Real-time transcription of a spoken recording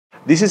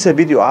This is a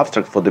video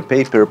abstract for the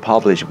paper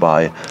published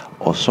by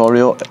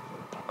Osorio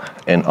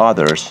and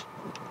others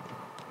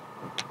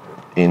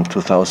in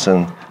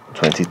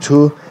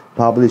 2022,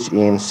 published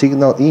in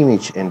Signal,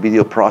 Image, and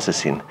Video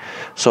Processing.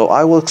 So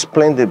I will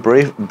explain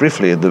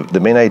briefly the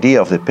main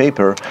idea of the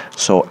paper.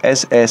 So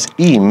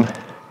SSIM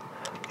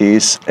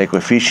is a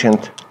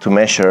coefficient to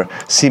measure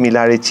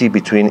similarity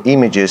between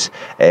images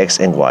X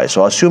and Y.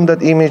 So assume that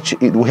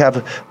we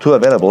have two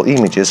available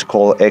images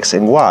called X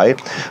and Y.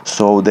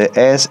 So the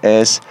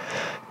SSIM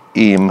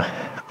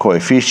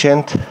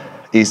coefficient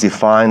is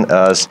defined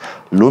as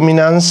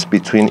luminance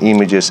between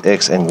images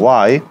X and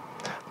Y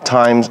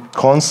times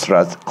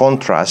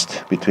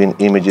contrast between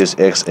images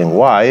X and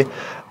Y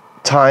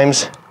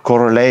times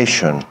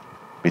correlation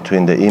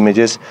between the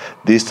images,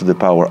 this to the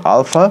power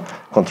alpha,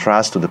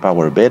 contrast to the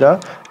power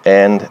beta,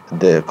 and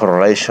the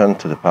correlation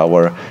to the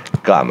power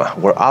gamma,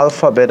 where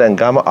alpha, beta, and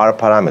gamma are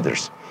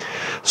parameters.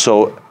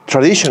 So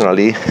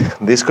traditionally,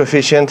 this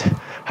coefficient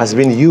has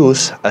been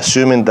used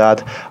assuming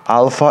that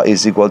alpha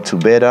is equal to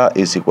beta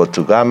is equal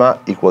to gamma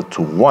equal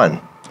to 1.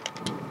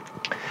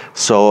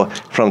 So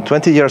from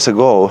 20 years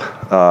ago,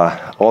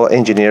 all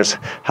engineers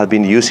have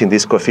been using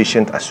this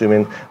coefficient,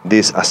 assuming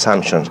these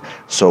assumptions.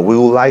 So we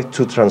would like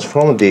to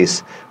transform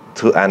this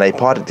to an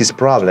hypothesis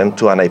problem,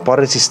 to an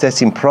hypothesis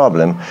testing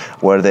problem,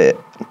 where the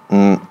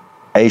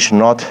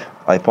H0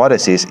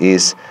 hypothesis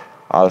is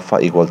alpha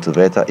equal to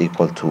beta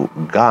equal to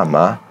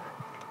gamma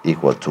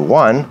equal to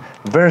 1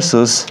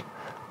 versus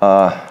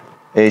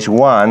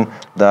H1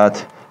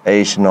 that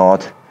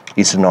H0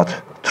 is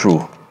not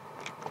true.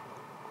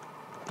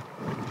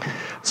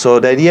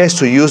 So the idea is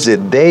to use the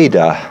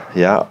data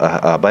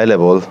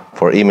available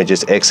for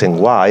images X and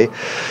Y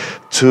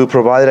to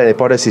provide an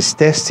hypothesis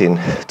testing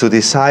to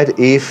decide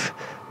if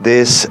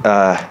this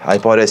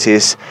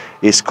hypothesis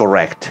is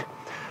correct.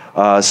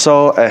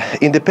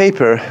 In the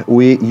paper,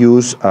 we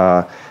use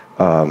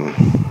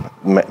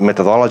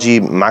methodology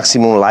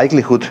maximum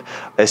likelihood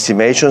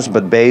estimations,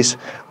 but based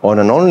on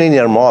a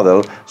nonlinear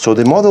model. So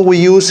the model we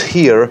use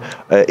here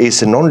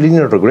is a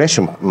nonlinear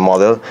regression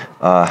model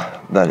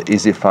that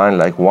is defined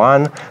like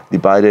 1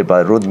 divided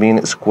by root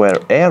mean square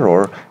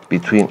error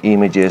between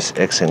images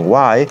X and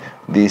Y.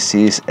 This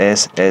is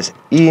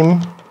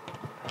SSIM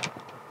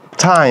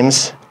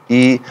times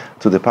e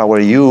to the power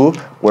u,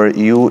 where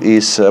u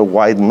is a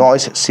white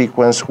noise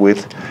sequence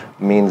with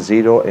mean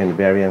 0 and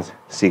variance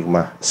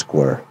sigma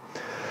square.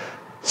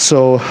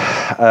 So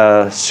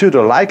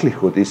pseudo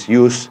likelihood is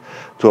used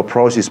to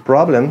approach this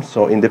problem.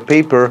 So in the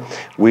paper,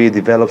 we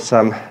developed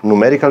some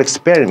numerical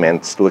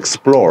experiments to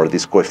explore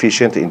this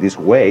coefficient in this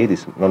way,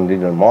 this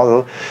nonlinear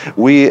model.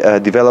 We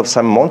developed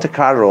some Monte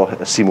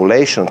Carlo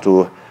simulation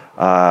to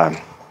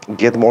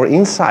get more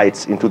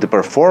insights into the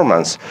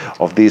performance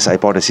of this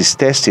hypothesis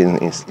testing,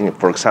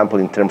 for example,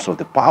 in terms of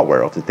the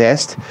power of the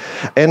test.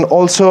 And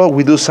also,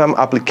 we do some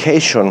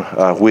application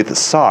with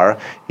SAR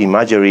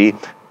imagery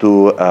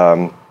to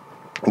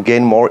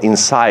gain more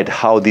insight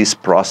how this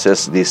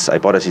process, this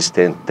hypothesis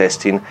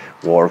testing,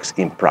 works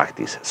in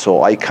practice.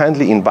 So I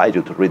kindly invite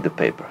you to read the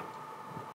paper.